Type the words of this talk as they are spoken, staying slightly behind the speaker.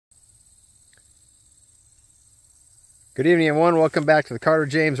Good evening, everyone. Welcome back to the Carter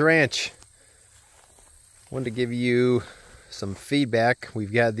James Ranch. Wanted to give you some feedback.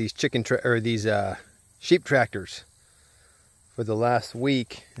 We've got these sheep tractors for the last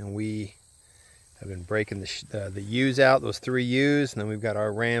week, and we have been breaking the ewes out, those 3 ewes, and then we've got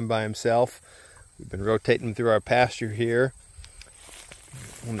our ram by himself. We've been rotating them through our pasture here.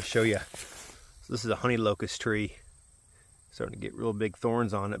 I want to show you. So this is a honey locust tree. Starting to get real big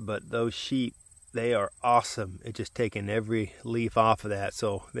thorns on it, but those sheep, they are awesome at just taking every leaf off of that.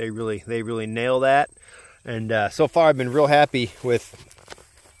 So they really nail that. And so far I've been real happy with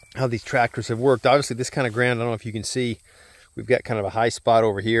how these tractors have worked. Obviously this kind of ground, I don't know if you can see, we've got kind of a high spot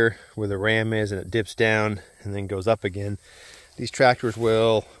over here where the ram is, and it dips down and then goes up again. These tractors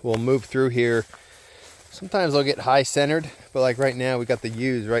will move through here. Sometimes they'll get high centered, but like right now we got the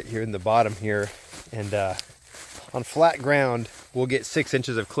ewes right here in the bottom here, and on flat ground we'll get 6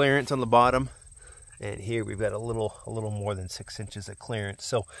 inches of clearance on the bottom. And here we've got a little more than 6 inches of clearance.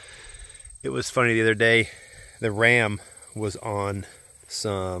 So it was funny the other day, the ram was on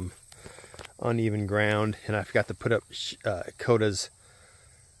some uneven ground, and I forgot to put up Coda's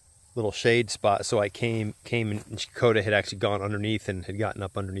little shade spot. So I came and Coda had actually gone underneath and had gotten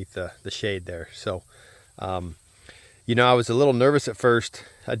up underneath the shade there. So, you know, I was a little nervous at first.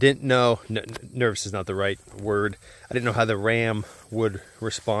 I didn't know, nervous is not the right word. I didn't know how the ram would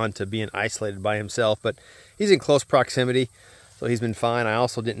respond to being isolated by himself, but he's in close proximity, so he's been fine. I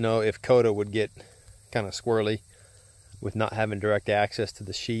also didn't know if Coda would get kind of squirrely with not having direct access to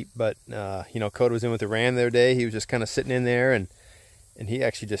the sheep, but you know, Coda was in with the ram the other day. He was just kind of sitting in there, and he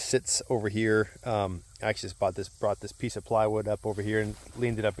actually just sits over here. I actually just brought this piece of plywood up over here and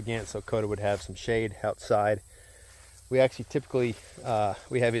leaned it up against so Coda would have some shade outside. We actually typically,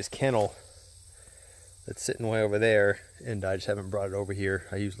 we have his kennel that's sitting way over there, and I just haven't brought it over here.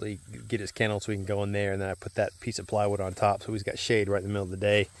 I usually get his kennel so he can go in there, and then I put that piece of plywood on top so he's got shade right in the middle of the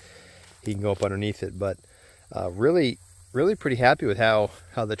day. He can go up underneath it. But really pretty happy with how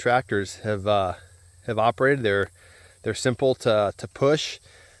the tractors have operated. They're simple to push.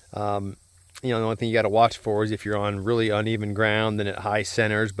 You know, the only thing you got to watch for is if you're on really uneven ground and at high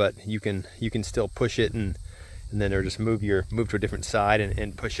centers, but you can still push it, and then they're just move to a different side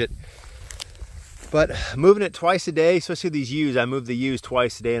and push it. But moving it twice a day, especially these ewes, I move the ewes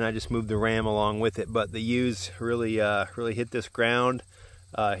twice a day, and I just move the ram along with it. But the ewes really hit this ground,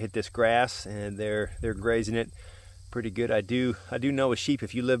 hit this grass, and they're grazing it pretty good. I do know with sheep,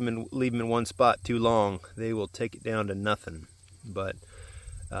 if you leave them in one spot too long, they will take it down to nothing. But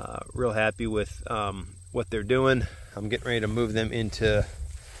real happy with what they're doing. I'm getting ready to move them into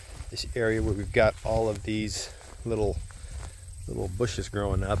this area where we've got all of these little bushes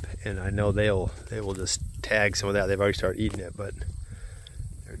growing up, and I know they will just tag some of that. They've already started eating it, but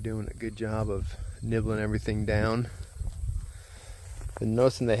they're doing a good job of nibbling everything down. Been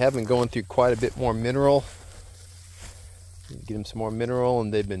noticing they have been going through quite a bit more mineral. Get them some more mineral,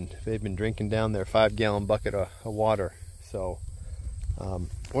 and they've been drinking down their 5-gallon bucket of water. So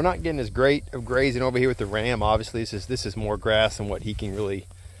we're not getting as great of grazing over here with the ram. Obviously this is more grass than what he can really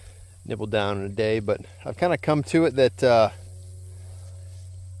nibble down in a day, but I've kind of come to it that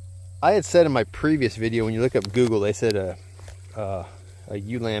I had said in my previous video, when you look up Google, they said a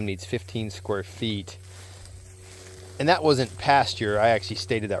ewe lamb needs 15 square feet, and that wasn't pasture. I actually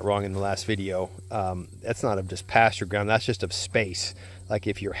stated that wrong in the last video. That's not of just pasture ground, that's just of space, like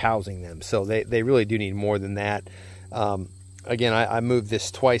if you're housing them. So they really do need more than that. Again, I move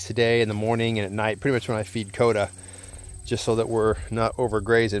this twice a day, in the morning and at night, pretty much when I feed Coda, just so that we're not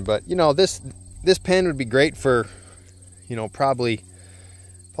overgrazing. But you know, this pen would be great for, you know, probably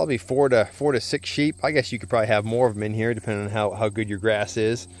 4 to 6 sheep. I guess you could probably have more of them in here depending on how good your grass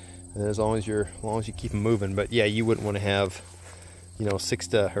is, and as long as you keep them moving. But yeah, you wouldn't want to have, you know, 5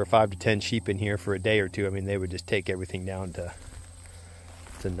 to 10 sheep in here for a day or two. I mean, they would just take everything down to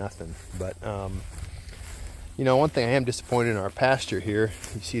nothing. But you know, one thing I am disappointed in our pasture here,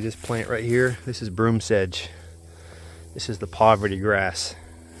 you see this plant right here, this is broomsedge. This is the poverty grass,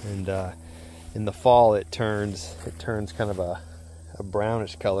 and in the fall it turns kind of a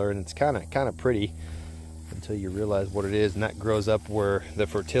brownish color, and it's kind of pretty until you realize what it is, and that grows up where the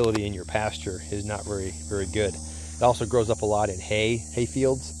fertility in your pasture is not very good. It also grows up a lot in hay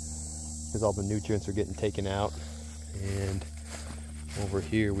fields, because all the nutrients are getting taken out. And over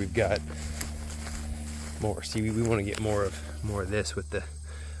here we've got more. See, we want to get more of this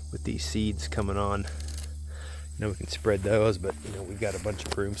with these seeds coming on. You know, we can spread those, but you know, we've got a bunch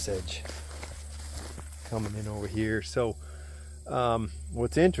of broomsedge coming in over here. So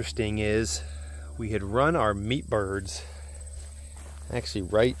what's interesting is we had run our meat birds actually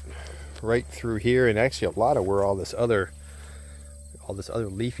right right through here, and actually a lot of where all this other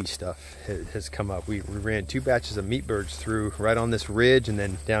leafy stuff has come up. We ran 2 batches of meat birds through right on this ridge and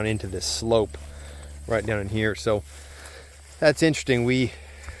then down into this slope right down in here. So that's interesting. We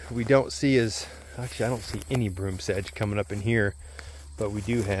don't see actually I don't see any broomsedge coming up in here, but we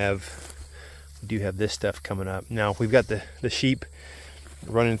do have this stuff coming up. Now we've got the sheep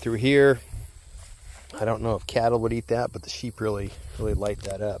running through here. I don't know if cattle would eat that, but the sheep really light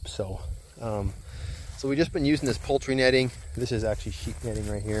that up. So so we've just been using this poultry netting. This is actually sheep netting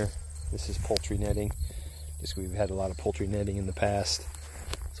right here. This is poultry netting. Just we've had a lot of poultry netting in the past.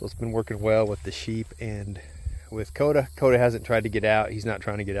 So it's been working well with the sheep and with Coda. Coda hasn't tried to get out. He's not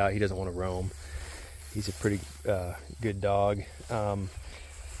trying to get out. He doesn't want to roam. He's a pretty good dog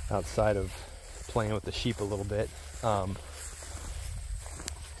outside of playing with the sheep a little bit.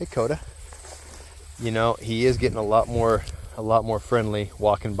 Hey Coda. You know, he is getting a lot more friendly,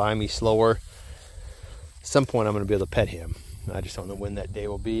 walking by me slower. At some point I'm going to be able to pet him. I just don't know when that day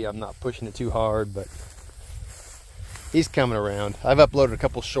will be. I'm not pushing it too hard, but he's coming around. I've uploaded a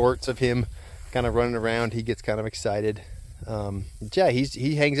couple shorts of him kind of running around. He gets kind of excited. Yeah,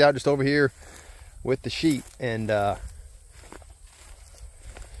 he hangs out just over here with the sheep, and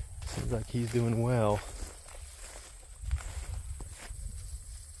seems like he's doing well.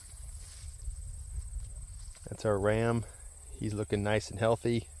 That's our ram. He's looking nice and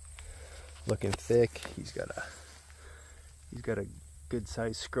healthy, looking thick. He's got a good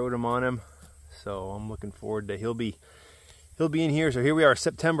sized scrotum on him, so I'm looking forward to he'll be in here. So here we are,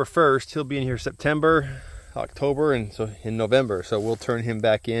 September 1st. He'll be in here September, October, and so in November. So we'll turn him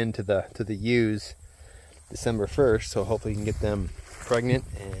back into the ewes December 1st. So hopefully we can get them pregnant,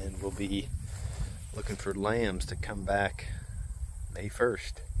 and we'll be looking for lambs to come back May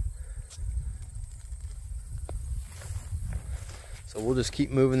 1st. So we'll just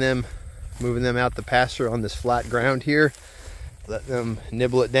keep moving them out the pasture on this flat ground here. Let them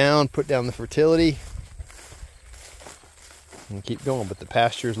nibble it down, put down the fertility, and keep going. But the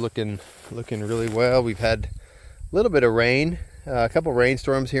pasture's looking really well. We've had a little bit of rain, a couple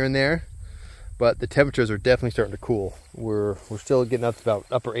rainstorms here and there, but the temperatures are definitely starting to cool. We're still getting up to about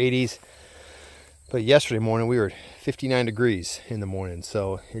upper 80s, but yesterday morning we were at 59 degrees in the morning,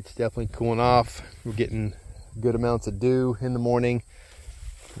 so it's definitely cooling off. We're getting good amounts of dew in the morning,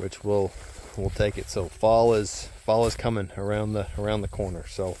 which we'll take it. So fall is coming around the corner.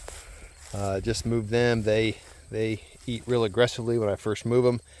 So just move them. They eat real aggressively when I first move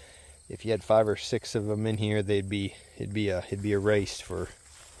them. If you had 5 or 6 of them in here, it'd be a race for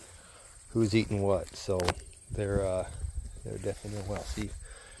who's eating what. So they're definitely doing well. See,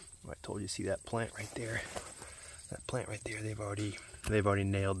 I told you, see that plant right there? That plant right there, they've already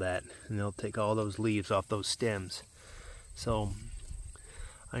nailed that, and they'll take all those leaves off those stems. So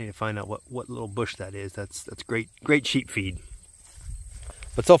I need to find out what little bush that is. That's great sheep feed.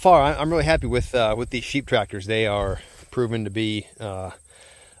 But so far I'm really happy with these sheep tractors. They are proven to be a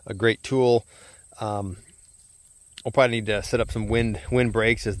great tool. We'll probably need to set up some wind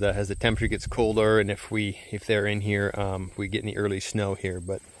breaks as the temperature gets colder, and if they're in here, we get any early snow here.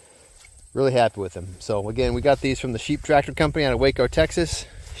 But really happy with them. So again, we got these from the Sheep Tractor Company out of Waco, Texas.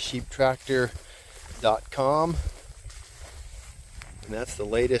 sheeptractor.com. And that's the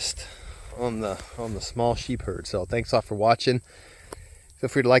latest on the small sheep herd. So thanks a lot for watching. Feel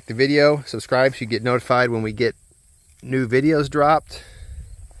free to like the video, subscribe so you get notified when we get new videos dropped.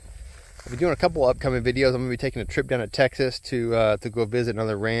 I'll be doing a couple upcoming videos. I'm going to be taking a trip down to Texas to go visit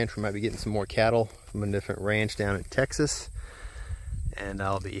another ranch. We might be getting some more cattle from a different ranch down in Texas. And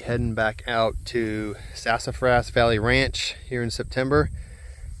I'll be heading back out to Sassafras Valley Ranch here in September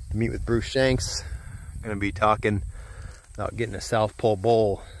to meet with Bruce Shanks. I'm going to be talking about getting a South Pole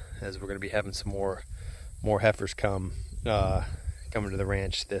bull, as we're going to be having some more heifers coming to the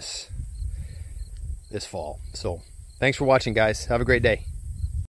ranch this fall. So thanks for watching, guys. Have a great day.